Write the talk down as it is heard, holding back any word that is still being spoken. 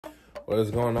What is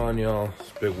going on, y'all? It's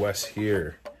Big Wes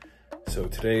here. So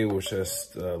today was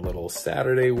just a little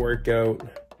Saturday workout.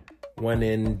 Went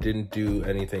in, didn't do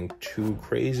anything too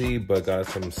crazy, but got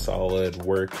some solid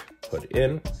work put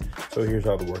in. So here's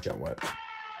how the workout went.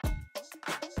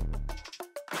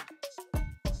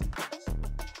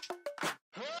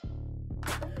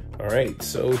 All right,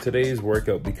 so today's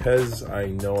workout, because I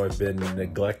know I've been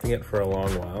neglecting it for a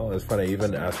long while. It's funny, I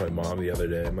even asked my mom the other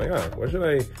day, I'm like, oh, what should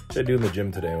I do in the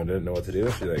gym today when I didn't know what to do?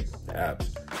 She's like,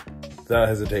 abs. Without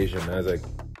hesitation. I was like,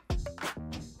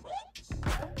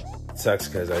 it sucks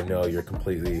because I know you're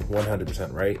completely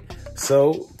 100% right.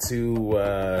 So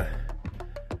to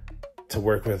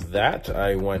work with that,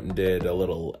 I went and did a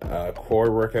little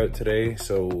core workout today.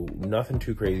 So nothing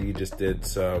too crazy, just did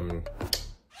some,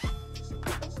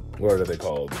 what are they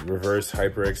called? Reverse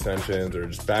hyper extensions or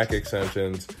just back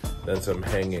extensions, then some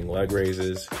hanging leg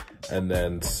raises, and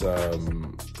then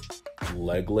some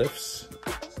leg lifts,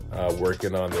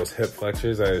 working on those hip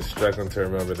flexors. I was struggling to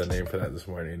remember the name for that this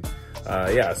morning.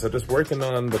 Yeah, so just working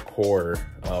on the core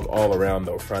all around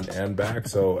though, front and back.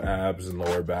 So abs and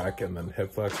lower back, and then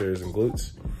hip flexors and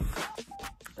glutes.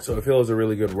 So I feel it was a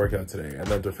really good workout today. And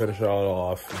then to finish it all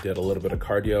off, did a little bit of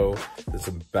cardio, did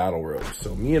some battle ropes.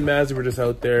 So me and Mazzy were just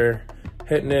out there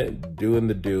hitting it, doing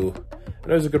the do,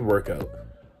 and it was a good workout.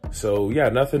 So yeah,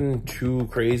 nothing too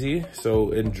crazy.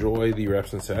 So enjoy the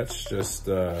reps and sets, just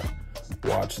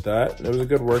watch that. It was a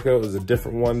good workout. It was a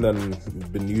different one than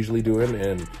we've been usually doing,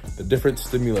 and the different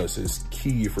stimulus is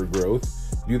key for growth.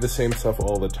 Do the same stuff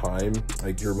all the time,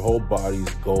 like your whole body's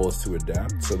goal is to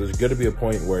adapt. So there's gonna be a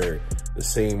point where the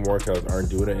same workouts aren't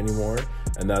doing it anymore,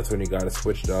 and that's when you gotta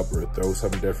switch it up or throw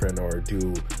something different or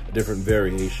do a different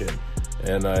variation.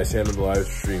 And I say on the live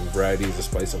stream, variety is the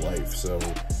spice of life. So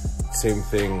same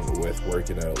thing with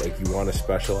working out. Like you wanna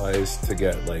specialize to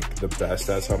get like the best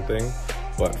at something,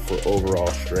 but for overall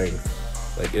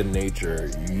strength, like in nature,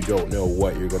 you don't know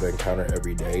what you're gonna encounter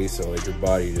every day. So like your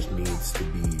body just needs to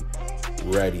be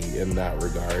ready in that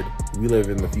regard. We live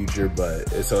in the future, but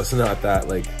so it's not that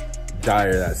like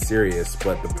dire, that serious,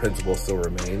 but the principle still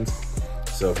remains.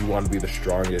 So if you want to be the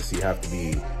strongest, you have to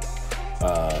be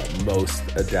most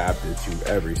adapted to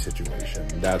every situation.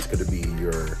 That's going to be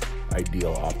your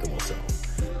ideal optimal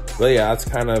self. But yeah, that's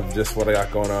kind of just what I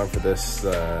got going on for this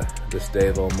this day,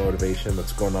 a little motivation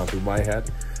that's going on through my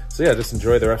head. So yeah, just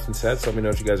enjoy the reps and sets. Let me know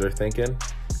what you guys are thinking,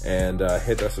 and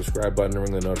hit that subscribe button and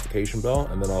ring the notification bell,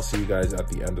 and then I'll see you guys at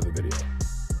the end of the video.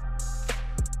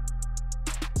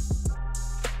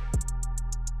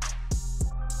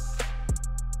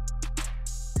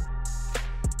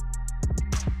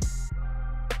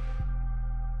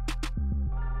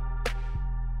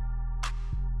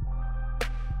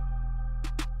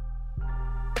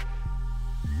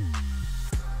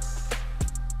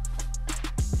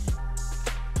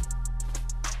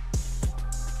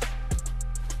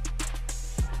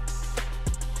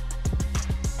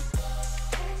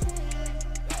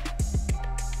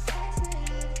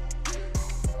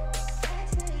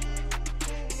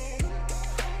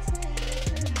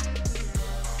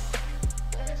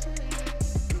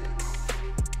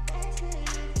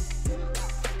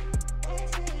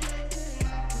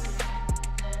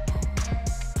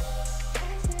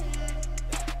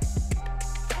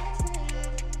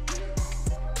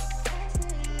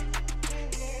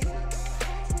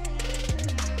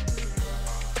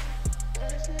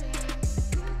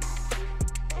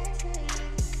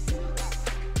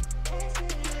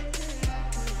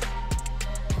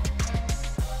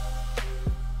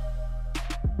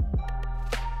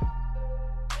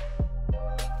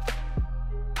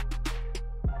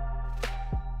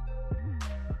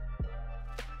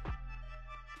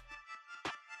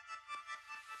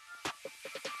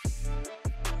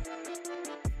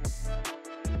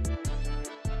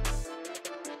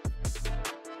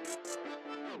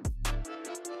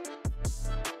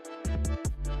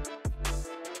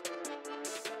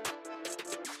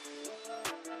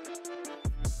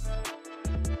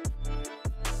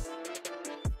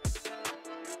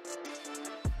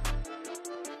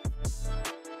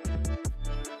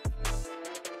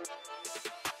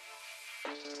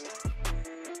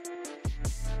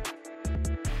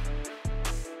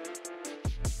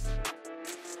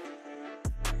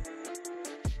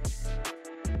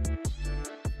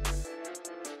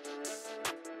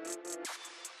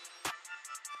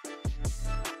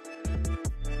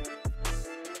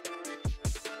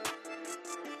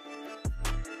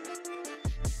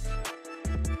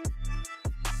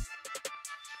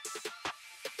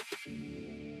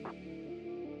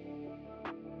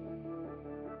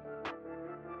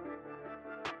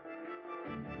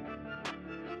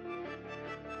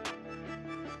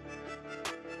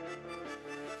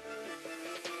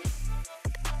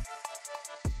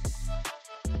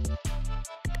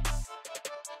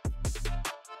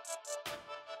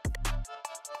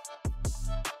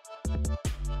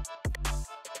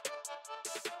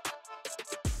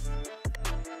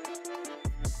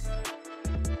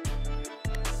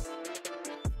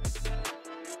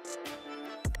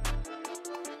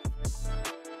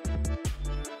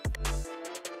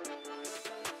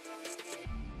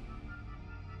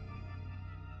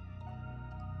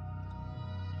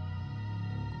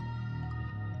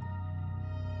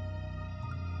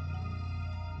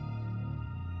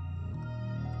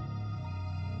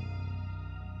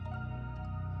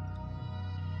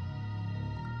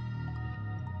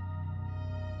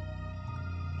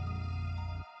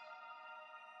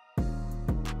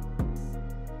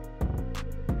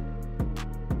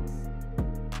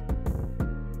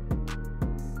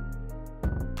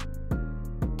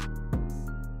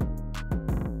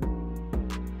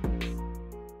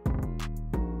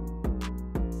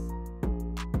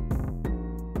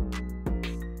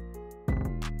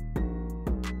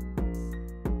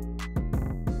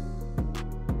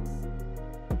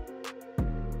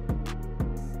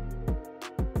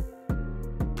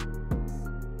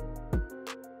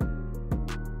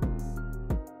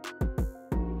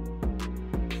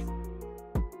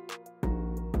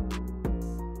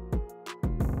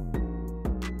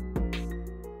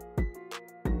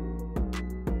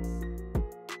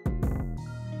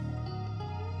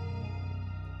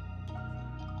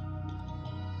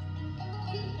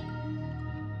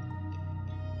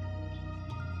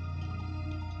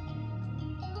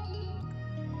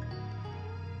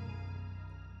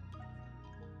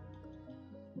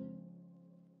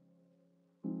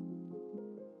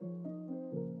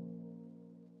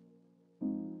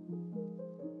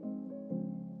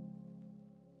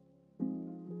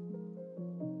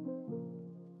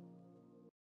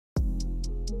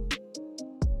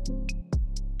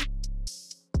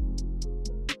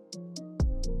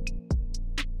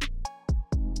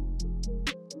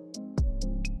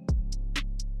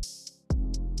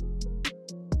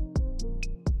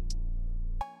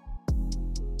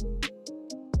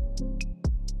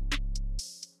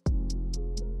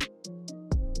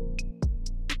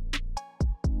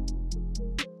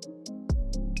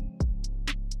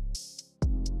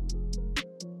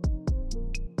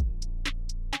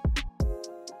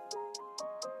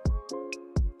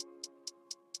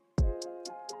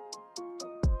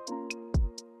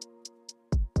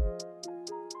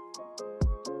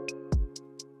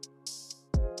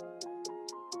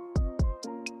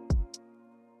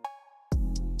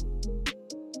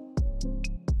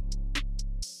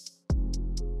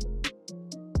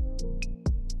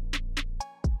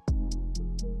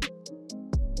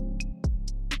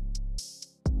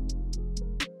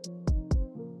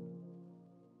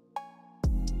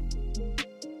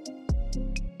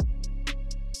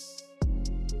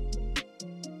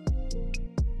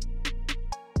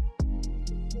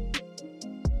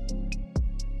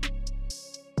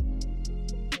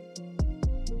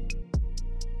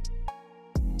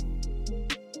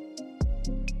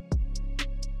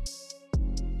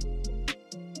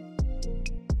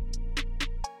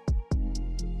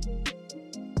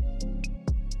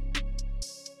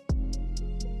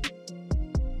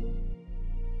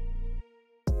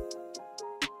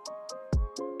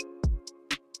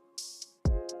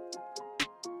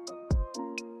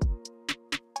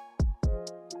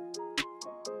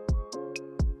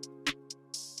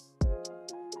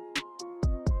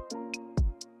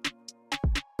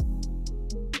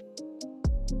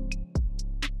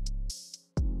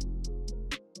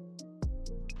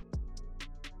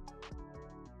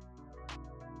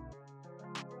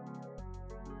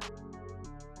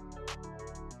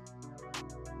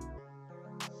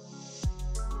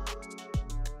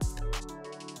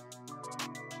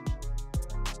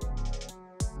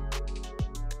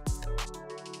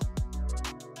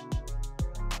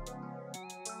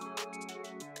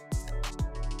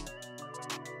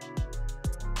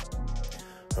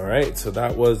 All right, so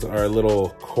that was our little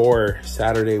core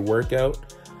Saturday workout.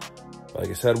 Like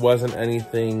I said, wasn't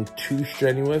anything too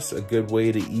strenuous, a good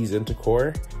way to ease into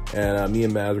core. And me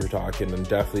and Maz were talking, and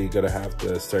definitely gonna have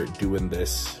to start doing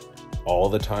this all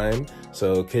the time.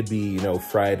 So it could be, you know,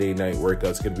 Friday night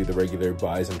workouts could be the regular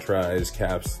bis and tris,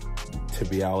 caps,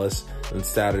 tibialis, and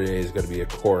Saturday is gonna be a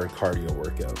core and cardio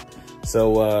workout.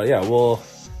 So yeah, we'll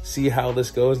see how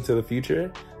this goes into the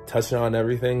future, touching on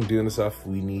everything, doing the stuff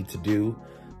we need to do,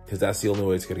 because that's the only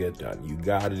way it's gonna get done. You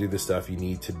gotta do the stuff you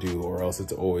need to do, or else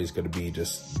it's always gonna be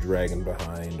just dragging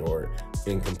behind or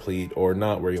incomplete or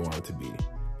not where you want it to be.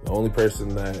 The only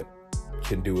person that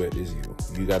can do it is you.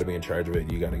 You gotta be in charge of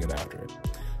it. You gotta get after it.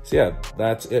 So yeah,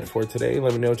 that's it for today.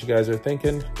 Let me know what you guys are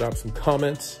thinking. Drop some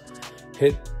comments.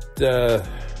 Hit the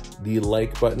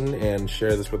like button and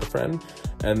share this with a friend.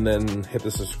 And then hit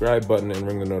the subscribe button and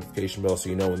ring the notification bell so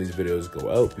you know when these videos go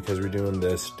out, because we're doing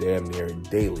this damn near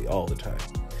daily, all the time.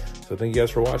 So thank you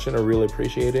guys for watching. I really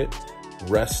appreciate it.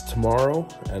 Rest tomorrow,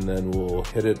 and then we'll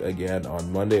hit it again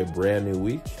on Monday, a brand new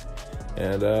week.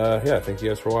 And yeah, thank you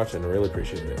guys for watching. I really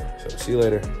appreciate it. So see you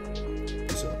later.